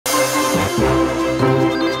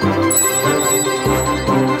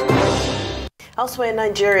Elsewhere in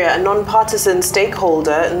Nigeria, a non-partisan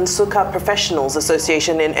stakeholder, Nsukka Professionals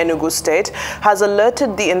Association in Enugu State, has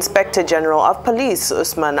alerted the Inspector General of Police,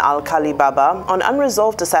 Usman Alkali Baba, on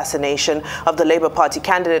unresolved assassination of the Labour Party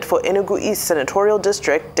candidate for Enugu East Senatorial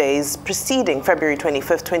District days preceding February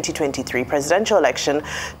 25, 2023 presidential election,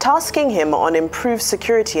 tasking him on improved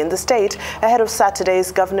security in the state ahead of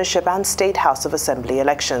Saturday's governorship and State House of Assembly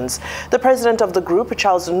elections. The president of the group,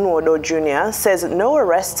 Charles Nwodo Jr., says no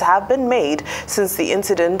arrests have been made since the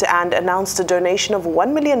incident and announced a donation of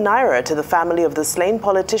 1 million naira to the family of the slain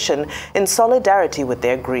politician in solidarity with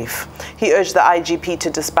their grief. He urged the IGP to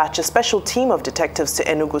dispatch a special team of detectives to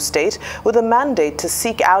Enugu State with a mandate to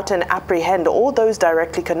seek out and apprehend all those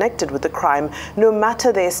directly connected with the crime, no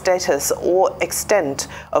matter their status or extent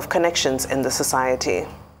of connections in the society.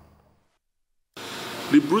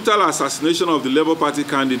 The brutal assassination of the Labour Party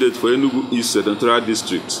candidate for Enugu East Senatorial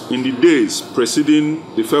District in the days preceding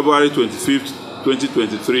the February 25,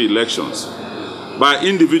 2023 elections by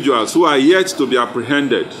individuals who are yet to be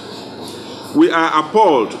apprehended. We are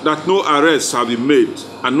appalled that no arrests have been made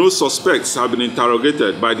and no suspects have been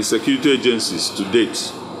interrogated by the security agencies to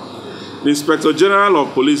date. The Inspector General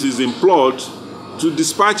of Police is implored to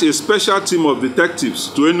dispatch a special team of detectives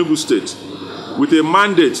to Enugu State with a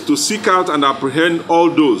mandate to seek out and apprehend all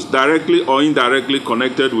those directly or indirectly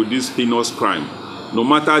connected with this heinous crime, no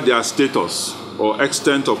matter their status or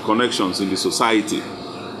extent of connections in the society.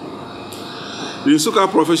 The Nsukka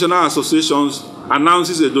Professional Association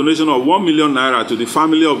announces a donation of 1 million naira to the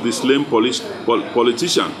family of the slain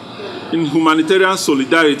politician in humanitarian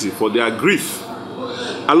solidarity for their grief,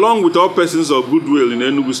 along with all persons of goodwill in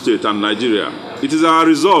Enugu State and Nigeria. It is our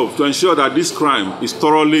resolve to ensure that this crime is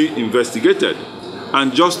thoroughly investigated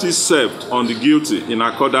and justice served on the guilty in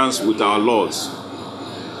accordance with our laws.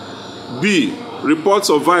 B. Reports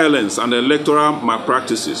of violence and electoral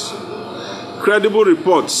malpractices. Credible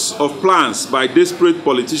reports of plans by desperate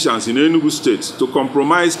politicians in Enugu State to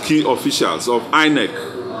compromise key officials of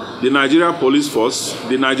INEC, the Nigeria Police Force,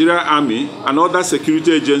 the Nigeria Army, and other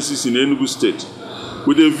security agencies in Enugu State,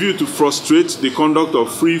 with a view to frustrate the conduct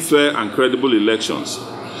of free, fair, and credible elections.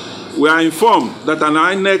 We are informed that an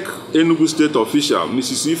INEC Enugu State official,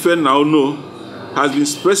 Mrs. Ife Naono, has been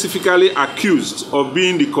specifically accused of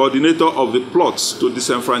being the coordinator of the plots to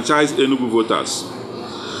disenfranchise Enugu voters.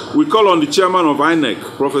 We call on the chairman of INEC,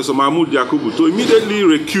 Professor Mahmoud Yakubu, to immediately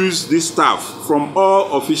recuse this staff from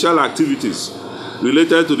all official activities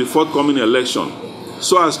related to the forthcoming election,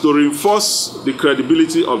 so as to reinforce the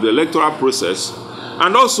credibility of the electoral process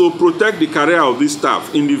and also protect the career of this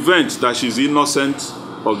staff in the event that she is innocent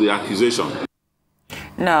of the accusation.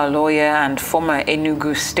 Now, lawyer and former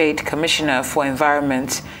Enugu State Commissioner for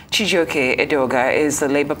Environment, Chijioke Adeoga, is the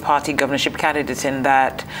Labour Party governorship candidate in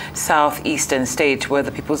that southeastern state where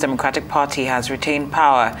the People's Democratic Party has retained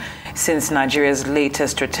power since Nigeria's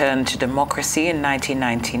latest return to democracy in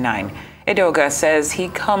 1999. Adeoga says he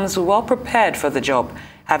comes well prepared for the job,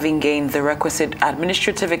 having gained the requisite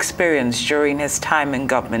administrative experience during his time in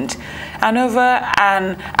government and over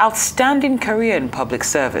an outstanding career in public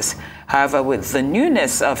service. However, with the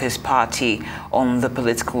newness of his party on the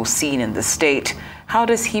political scene in the state, how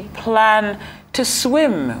does he plan to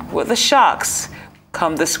swim with the sharks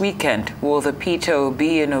come this weekend? Will the Peter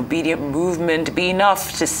Obi and obedient movement be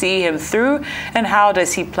enough to see him through? And how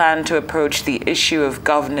does he plan to approach the issue of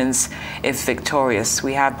governance if victorious?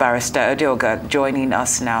 We have Barrister Adeoga joining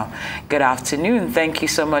us now. Good afternoon. Thank you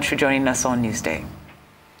so much for joining us on Newsday.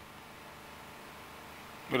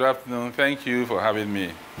 Good afternoon. Thank you for having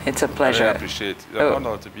me. It's a pleasure. I really appreciate it. It's an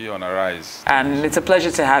honor to be on Arise. And it's a pleasure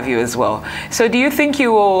to have you as well. So do you think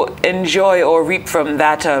you will enjoy or reap from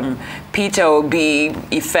that Peter Obi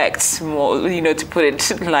effect, more, to put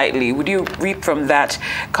it lightly? Would you reap from that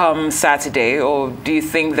come Saturday? Or do you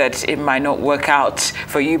think that it might not work out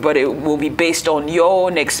for you, but it will be based on your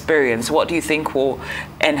own experience? What do you think will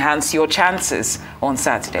enhance your chances on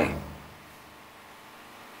Saturday?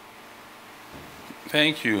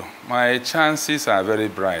 Thank you. My chances are very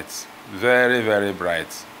bright, very, very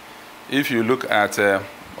bright. If you look at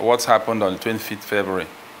what's happened on the 25th February,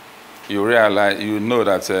 you know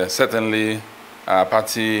that certainly our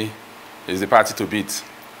party is the party to beat.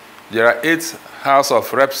 There are 8 House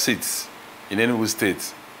of Rep seats in Enugu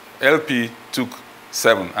State. LP took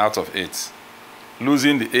 7 out of 8,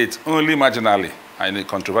 losing the 8 only marginally and in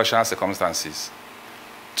controversial circumstances.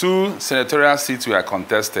 2 senatorial seats were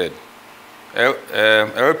contested.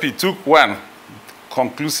 LP took 1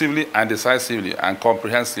 conclusively and decisively and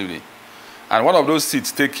comprehensively. And one of those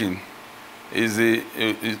seats taken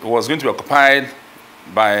was going to be occupied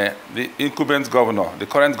by the incumbent governor, the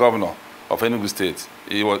current governor of Enugu State.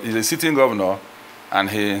 He's a sitting governor, and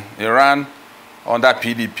he ran under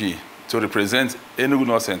PDP to represent Enugu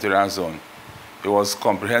North Senatorial Zone. He was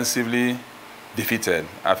comprehensively defeated.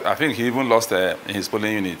 I think he even lost in his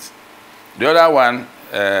polling unit. The other one,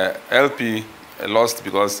 LP, lost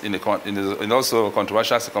because in also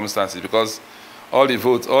controversial circumstances, because all the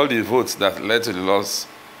votes that led to the loss,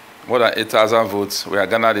 more than 8,000 votes, were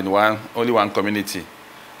garnered in only one community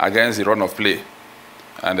against the run of play.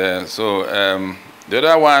 And the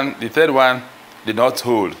other one, the third one, did not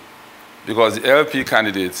hold because the LP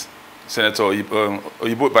candidate, Senator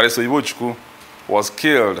Oyibo, was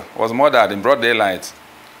killed, was murdered in broad daylight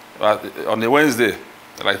on a Wednesday,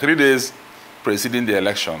 like 3 days preceding the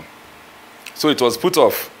election. So it was put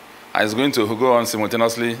off, and it's going to go on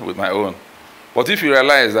simultaneously with my own. But if you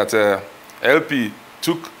realize that LP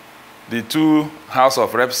took the 2 House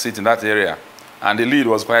of Reps seats in that area, and the lead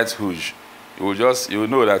was quite huge, you will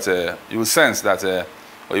know that, you will sense that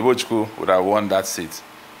Oyibo would have won that seat.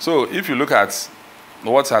 So if you look at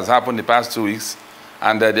what has happened the past 2 weeks,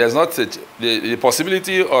 and there's not the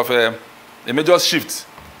possibility of a major shift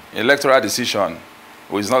in electoral decision,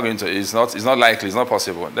 which is not going to, it's not likely, it's not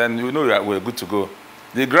possible, then you know we're good to go.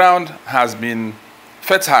 The ground has been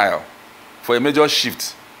fertile for a major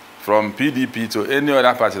shift from PDP to any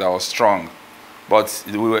other party that was strong. But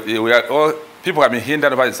people have been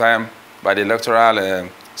hindered over the time by the electoral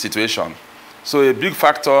situation. So a big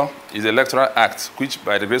factor is the Electoral Act, which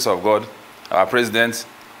by the grace of God, our president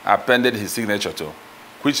appended his signature to,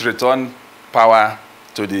 which returned power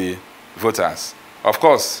to the voters. Of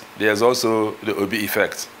course, there's also the Obi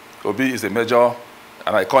effect. Obi is a major,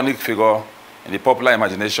 an iconic figure in the popular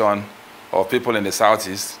imagination of people in the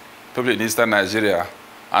Southeast, people in Eastern Nigeria,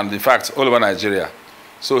 and in fact, all over Nigeria.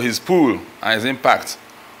 So his pull and his impact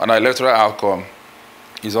on our electoral outcome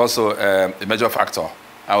is also a major factor,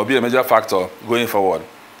 and will be a major factor going forward,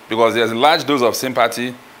 because there's a large dose of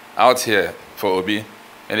sympathy out here for Obi,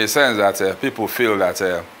 in the sense that people feel that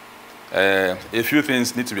a few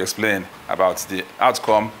things need to be explained about the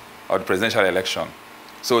outcome of the presidential election.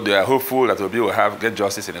 So they are hopeful that Obi will get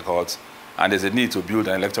justice in the courts, and there's a need to build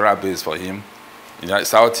an electoral base for him in the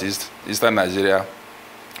Southeast, Eastern Nigeria,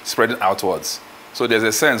 spreading outwards. So there's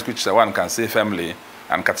a sense which one can say firmly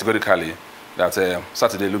and categorically that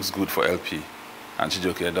Saturday looks good for LP and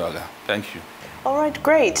Chijioke Adeoga. Thank you. All right,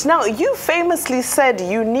 great. Now, you famously said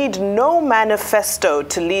you need no manifesto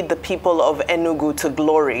to lead the people of Enugu to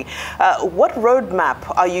glory. What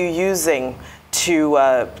roadmap are you using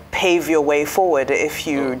to pave your way forward if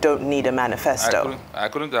you don't need a manifesto? I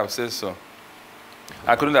couldn't have said so.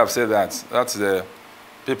 I couldn't have said that. That's the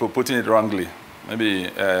people putting it wrongly. Maybe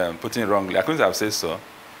putting it wrongly. I couldn't have said so.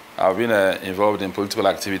 I've been involved in political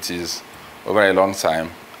activities over a long time.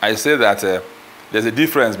 I say that there's a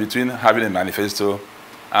difference between having a manifesto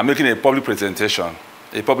and making a public presentation,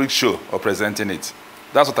 a public show of presenting it.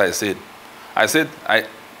 That's what I said. I said,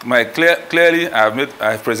 clearly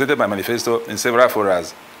I've presented my manifesto in several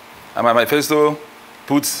forums. And my manifesto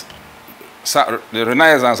puts the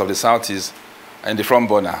renaissance of the Southeast in the front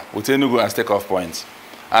burner with Enugu as takeoff point.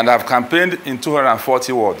 And I've campaigned in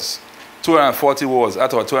 240 wards. 240 wards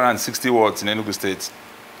out of 260 wards in Enugu State.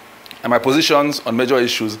 And my positions on major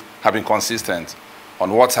issues have been consistent: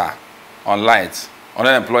 on water, on light, on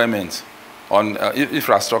unemployment, on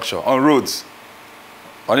infrastructure, on roads,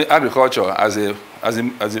 on agriculture as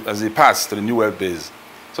a path to the new wealth base.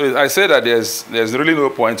 So I say that there's really no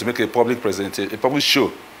point to make a public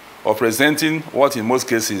show of presenting what in most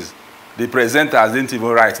cases the presenters didn't even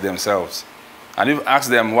write themselves. And if you ask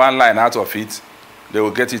them one line out of it, they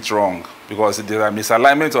will get it wrong, because there are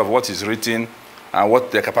misalignment of what is written and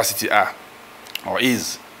what their capacity are or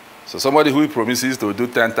is. So somebody who promises to do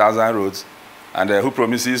 10,000 roads and who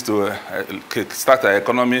promises to start an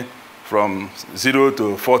economy from 0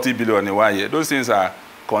 to 40 billion in 1 year, those things are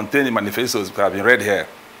contained in manifestos that have been read here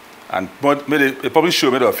and made a public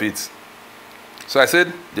show made of it. So I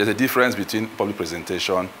said there's a difference between public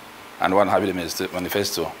presentation and one having a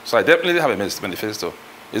manifesto. So I definitely have a manifesto.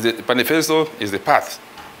 The manifesto is the path.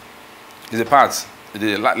 It's the path,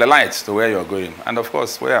 the light to where you're going. And of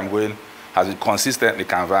course, where I'm going has been consistently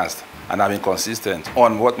canvassed, and I've been consistent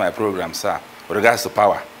on what my programs are with regards to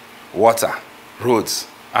power, water, roads,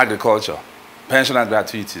 agriculture, pension and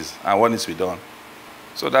gratuities, and what needs to be done.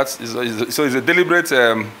 So it's a deliberate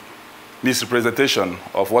misrepresentation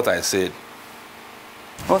of what I said.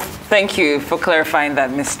 Well, thank you for clarifying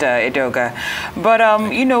that, Mr. Adeoga. But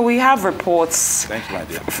you know, we have reports. Thank you, my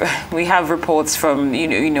dear. We have reports from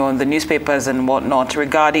you know in the newspapers and whatnot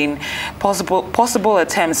regarding possible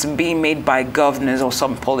attempts being made by governors or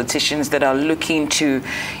some politicians that are looking to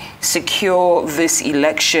secure this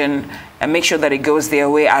election and make sure that it goes their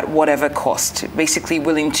way at whatever cost, basically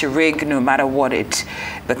willing to rig no matter what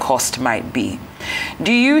the cost might be.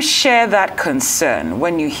 Do you share that concern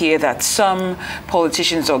when you hear that some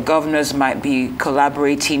politicians or governors might be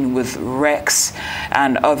collaborating with RECs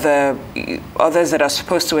and others that are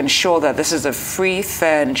supposed to ensure that this is a free,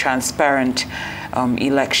 fair, and transparent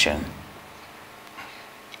election?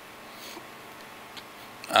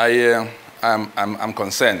 I'm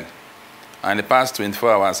concerned. And in the past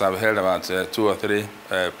 24 hours, I've held about 2 or 3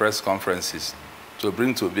 press conferences to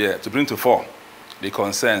bring to fore the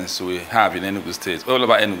concerns we have in Enugu State, all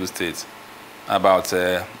over Enugu State, about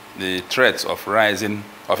the threats of rising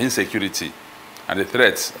of insecurity and the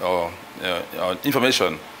threats or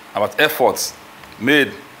information about efforts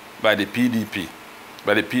made by the PDP,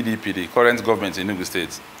 the current government in Enugu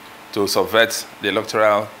State, to subvert the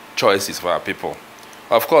electoral choices for our people.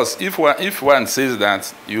 Of course, if one says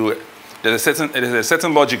that there's a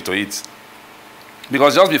certain logic to it,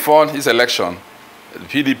 because just before this election, the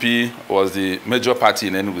PDP was the major party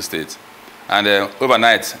in Enugu State, and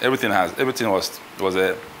overnight everything was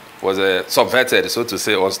subverted, so to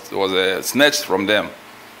say, was snatched from them.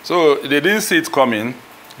 So they didn't see it coming.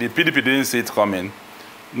 The PDP didn't see it coming.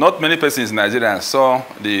 Not many persons in Nigeria saw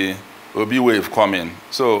the Obi wave coming.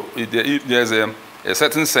 So there's a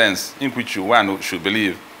certain sense in which one should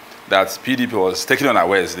believe that PDP was taken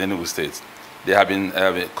unawares in Enugu State. They have been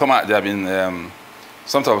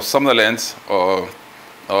sort of somnolent or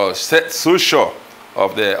so sure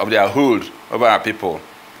of their hold over our people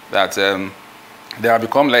that they have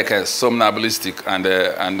become like a somnambulistic and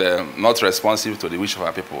not responsive to the wish of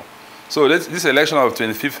our people. So this election of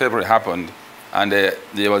 25th February happened, and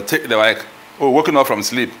they were like, oh, woken up from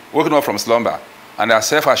sleep, woken up from slumber, and their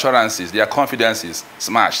self-assurances, their confidences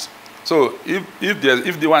smashed. So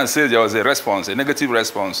if the one says there was a response, a negative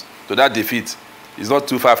response to that defeat, it's not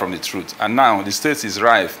too far from the truth. And now the state is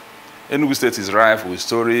rife. Enugu State is rife with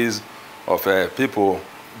stories of people,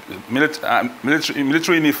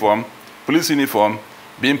 military uniform, police uniform,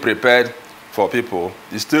 being prepared for people.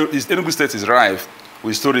 Enugu State is rife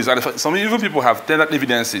with stories. And some even people have tendered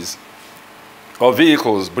evidences of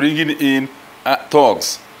vehicles bringing in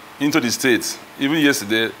thugs into the state. Even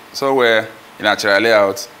yesterday, somewhere in Achara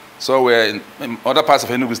layout, somewhere in other parts of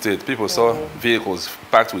Enugu State, people saw vehicles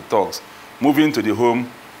packed with thugs moving to the home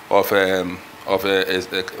of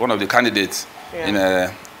one of the candidates in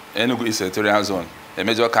Enugu East Senatorial Zone, a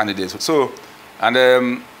major candidate. So,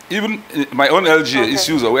 and even my own LGA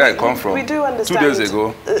issues of where I come from, 2 days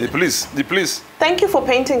ago, the police. Thank you for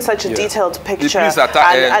painting such a detailed picture. And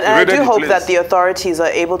I do hope that the authorities are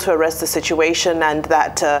able to arrest the situation, and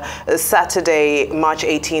that Saturday, March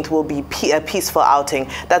 18th, will be a peaceful outing.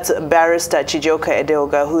 That's Barrister Chijioke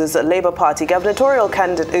Adeoga, who is a Labour Party gubernatorial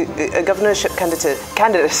governorship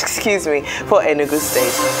candidate, excuse me, for Enugu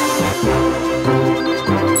State.